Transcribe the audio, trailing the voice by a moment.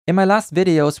In my last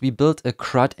videos, we built a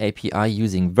CRUD API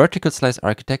using vertical slice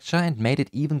architecture and made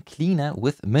it even cleaner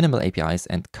with minimal APIs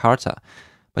and Carta.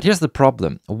 But here's the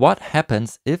problem. What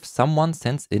happens if someone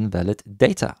sends invalid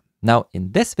data? Now,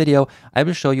 in this video, I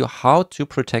will show you how to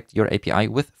protect your API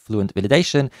with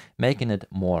FluentValidation, making it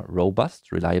more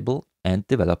robust, reliable, and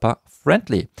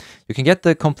developer-friendly. You can get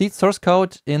the complete source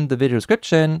code in the video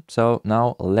description. So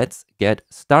now let's get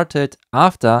started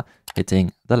after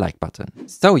hitting the like button.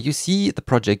 So you see the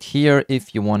project here.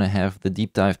 If you want to have the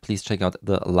deep dive, please check out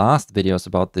the last videos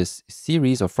about this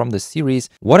series or from this series.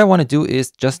 What I want to do is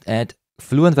just add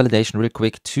FluentValidation real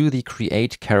quick to the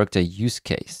create character use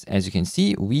case. As you can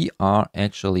see, we are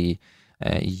actually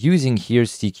using here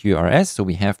CQRS. So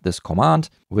we have this command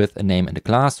with a name and a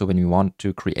class. So when we want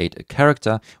to create a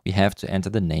character, we have to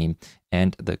enter the name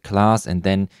and the class. And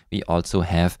then we also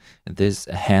have this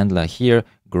handler here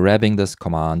grabbing this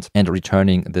command and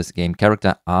returning this game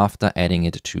character after adding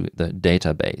it to the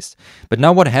database. But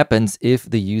now what happens if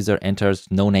the user enters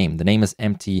no name? The name is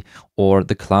empty or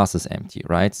the class is empty,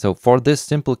 right? So for this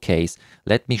simple case,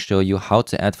 let me show you how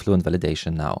to add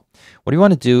FluentValidation now. What we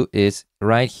want to do is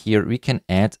right here, we can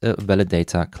add a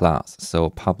validator class.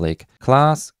 So public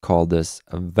class, call this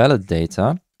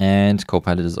Validator. And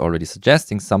Copilot is already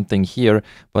suggesting something here,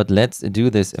 but let's do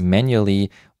this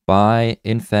manually by,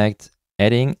 in fact,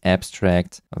 adding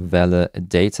abstract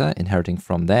validator, inheriting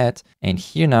from that. And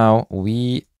here now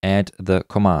we add the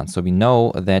command. So we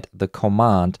know that the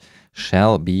command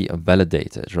shall be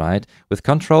validated, right? With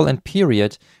control and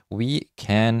period, we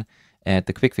can add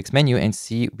the quick fix menu and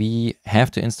see we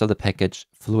have to install the package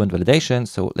FluentValidation.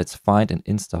 So let's find and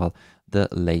install the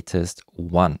latest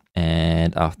one.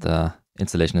 And after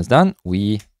installation is done,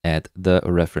 we add the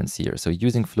reference here. So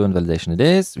using FluentValidation it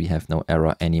is, we have no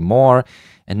error anymore.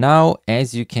 And now,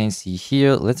 as you can see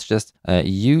here, let's just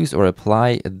use or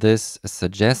apply this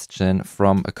suggestion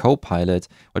from a Copilot.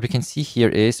 What we can see here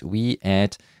is we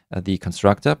add the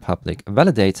constructor public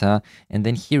validator, and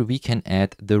then here we can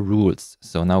add the rules.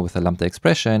 So now with a lambda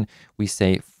expression, we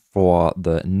say for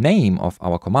the name of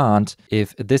our command,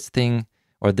 if this thing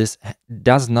or this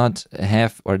does not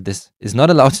have, or this is not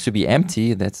allowed to be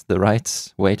empty, that's the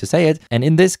right way to say it. And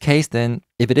in this case, then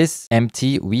if it is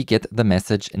empty, we get the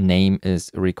message name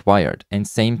is required. And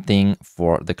same thing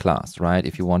for the class, right?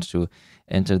 If you want to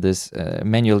enter this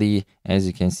manually, as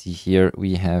you can see here,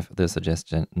 we have the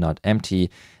suggestion not empty.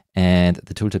 And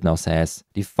the tooltip now says,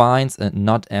 defines a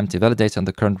not empty validator on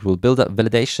the current rule builder.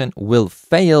 Validation will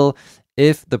fail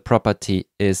if the property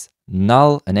is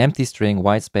null, an empty string,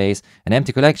 white space, an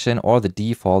empty collection, or the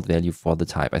default value for the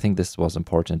type. I think this was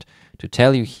important to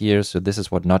tell you here. So this is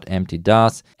what not empty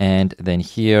does. And then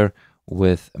here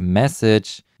with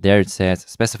message, there it says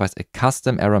specifies a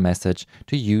custom error message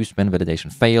to use when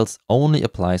validation fails, only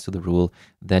applies to the rule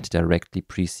that directly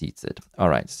precedes it. All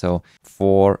right, so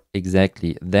for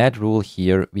exactly that rule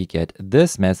here, we get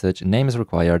this message, name is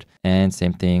required, and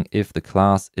same thing, if the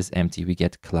class is empty, we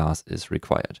get class is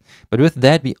required. But with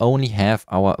that, we only have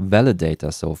our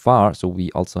validator so far, so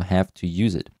we also have to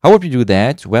use it. How would we do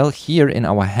that? Well, here in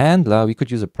our handler, we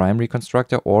could use a primary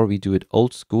constructor, or we do it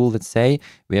old school, let's say,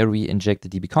 where we inject the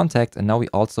DB contact, and now we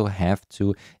also have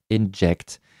to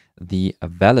inject the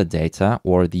validator,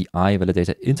 or the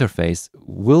iValidator interface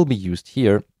will be used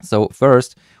here. So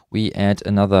first we add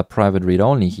another private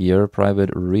read-only here, private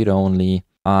read-only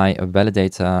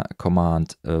iValidator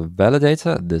command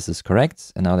validator. This is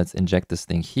correct. And now let's inject this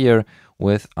thing here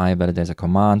with iValidator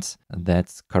command.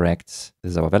 That's correct.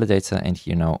 This is our validator. And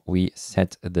here now we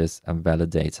set this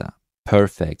validator.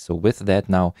 Perfect. So with that,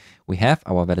 now we have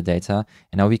our validator,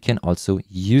 and now we can also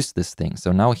use this thing.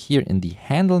 So now here in the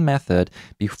handle method,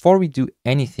 before we do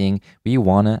anything, we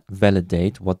want to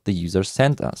validate what the user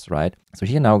sent us, right? So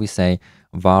here now we say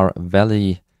var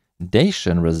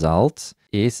validation result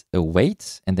is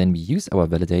await, and then we use our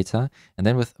validator, and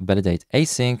then with validate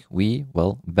async, we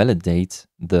will validate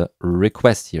the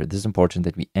request here. This is important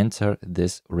that we enter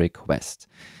this request.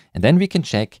 And then we can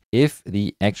check if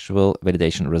the actual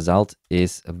validation result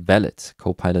is valid.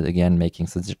 Copilot again making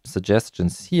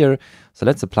suggestions here. So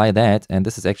let's apply that. And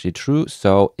this is actually true.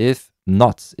 So if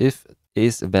not, if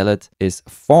is valid is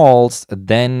false,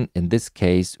 then in this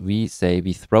case, we say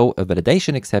we throw a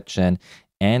validation exception.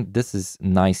 And this is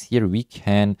nice here. We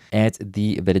can add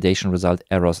the validation result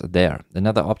errors there.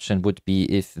 Another option would be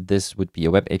if this would be a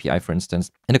web API, for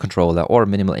instance, in a controller or a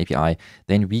minimal API,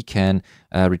 then we can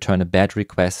return a bad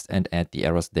request and add the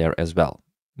errors there as well.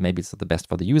 Maybe it's not the best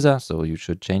for the user, so you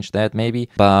should change that maybe.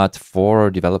 But for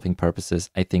developing purposes,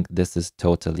 I think this is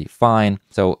totally fine.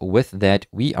 So with that,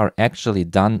 we are actually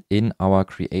done in our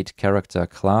create character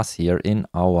class here in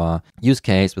our use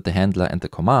case with the handler and the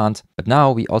command. But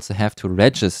now we also have to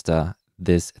register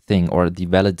this thing or the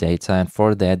validator, and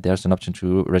for that there's an option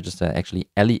to register actually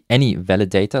any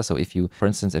validator. So if you, for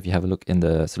instance, if you have a look in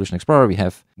the Solution Explorer, we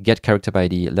have get character by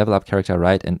ID, level up character,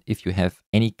 right? And if you have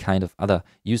any kind of other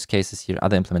use cases here,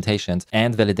 other implementations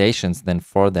and validations, then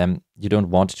for them you don't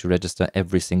want to register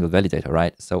every single validator,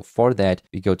 right? So for that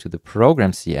we go to the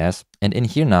program CS, and in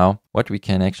here now what we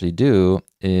can actually do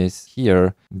is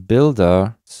here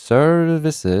builder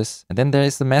services, and then there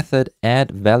is the method add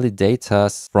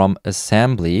validators from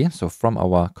assembly, so from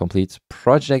our complete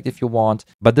project if you want.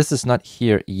 But this is not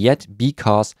here yet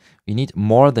because we need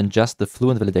more than just the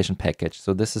FluentValidation package.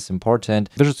 So this is important.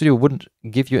 Visual Studio wouldn't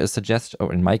give you a suggestion,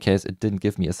 or in my case it didn't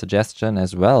give me a suggestion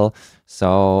as well.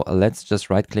 So let's just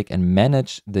right click and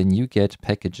manage the NuGet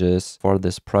packages for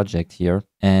this project here.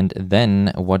 And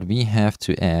then what we have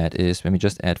to add is when we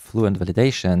just add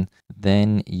FluentValidation,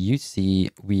 then you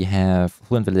see we have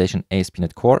FluentValidation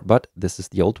ASP.NET Core, but this is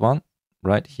the old one.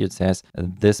 Right here it says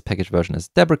this package version is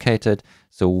deprecated.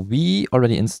 So we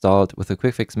already installed with the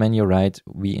quick fix menu, right?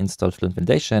 We installed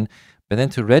FluentValidation, but then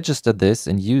to register this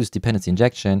and use dependency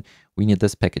injection, we need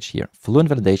this package here,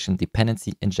 FluentValidation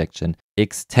dependency injection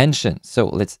extension. So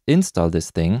let's install this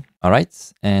thing. All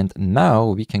right. And now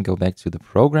we can go back to the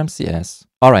program CS.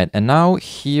 All right. And now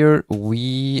here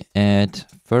we add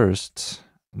first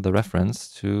the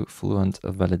reference to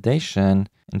FluentValidation.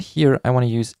 And here I want to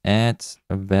use add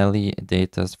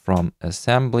validators from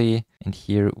assembly. And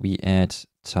here we add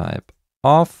type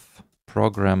of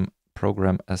program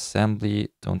assembly.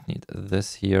 Don't need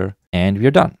this here. And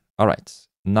we're done. All right.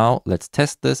 Now let's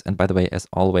test this. And by the way, as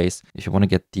always, if you want to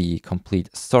get the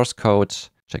complete source code,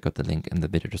 check out the link in the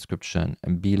video description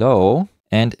below.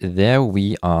 And there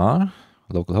we are,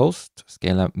 localhost,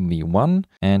 scalar v1.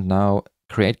 And now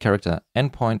create character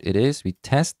endpoint it is. We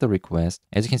test the request.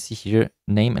 As you can see here,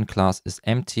 name and class is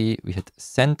empty. We hit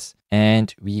send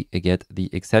and we get the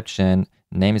exception.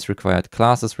 Name is required,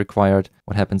 class is required.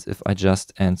 What happens if I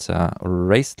just enter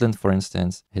Raceland, for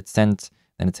instance, hit send,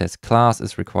 then it says class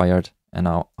is required. And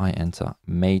now I enter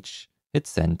Mage, hit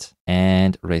send,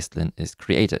 and Raceland is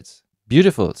created.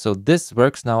 Beautiful. So this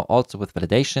works now also with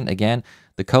validation. Again,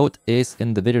 the code is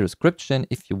in the video description.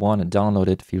 If you want to download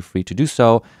it, feel free to do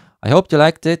so. I hope you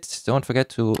liked it. Don't forget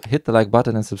to hit the like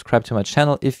button and subscribe to my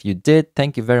channel if you did.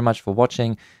 Thank you very much for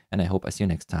watching, and I hope I see you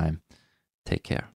next time. Take care.